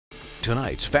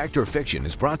Tonight's Fact or Fiction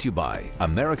is brought to you by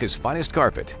America's Finest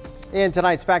Carpet. In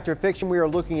tonight's Fact or Fiction, we are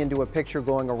looking into a picture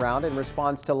going around in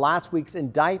response to last week's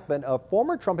indictment of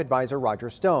former Trump advisor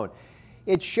Roger Stone.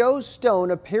 It shows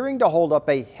Stone appearing to hold up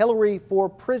a Hillary for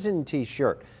Prison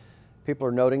t-shirt. People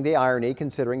are noting the irony,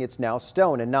 considering it's now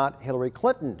Stone and not Hillary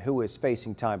Clinton who is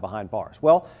facing time behind bars.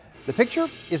 Well, the picture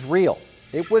is real.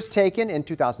 It was taken in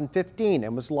 2015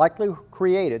 and was likely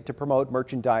created to promote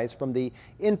merchandise from the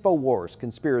InfoWars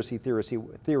conspiracy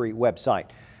theory website.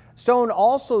 Stone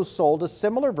also sold a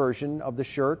similar version of the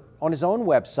shirt on his own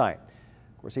website.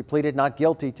 Of course, he pleaded not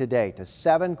guilty today to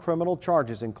 7 criminal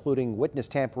charges, including witness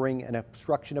tampering and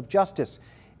obstruction of justice.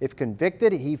 If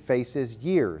convicted, he faces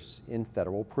years in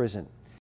federal prison.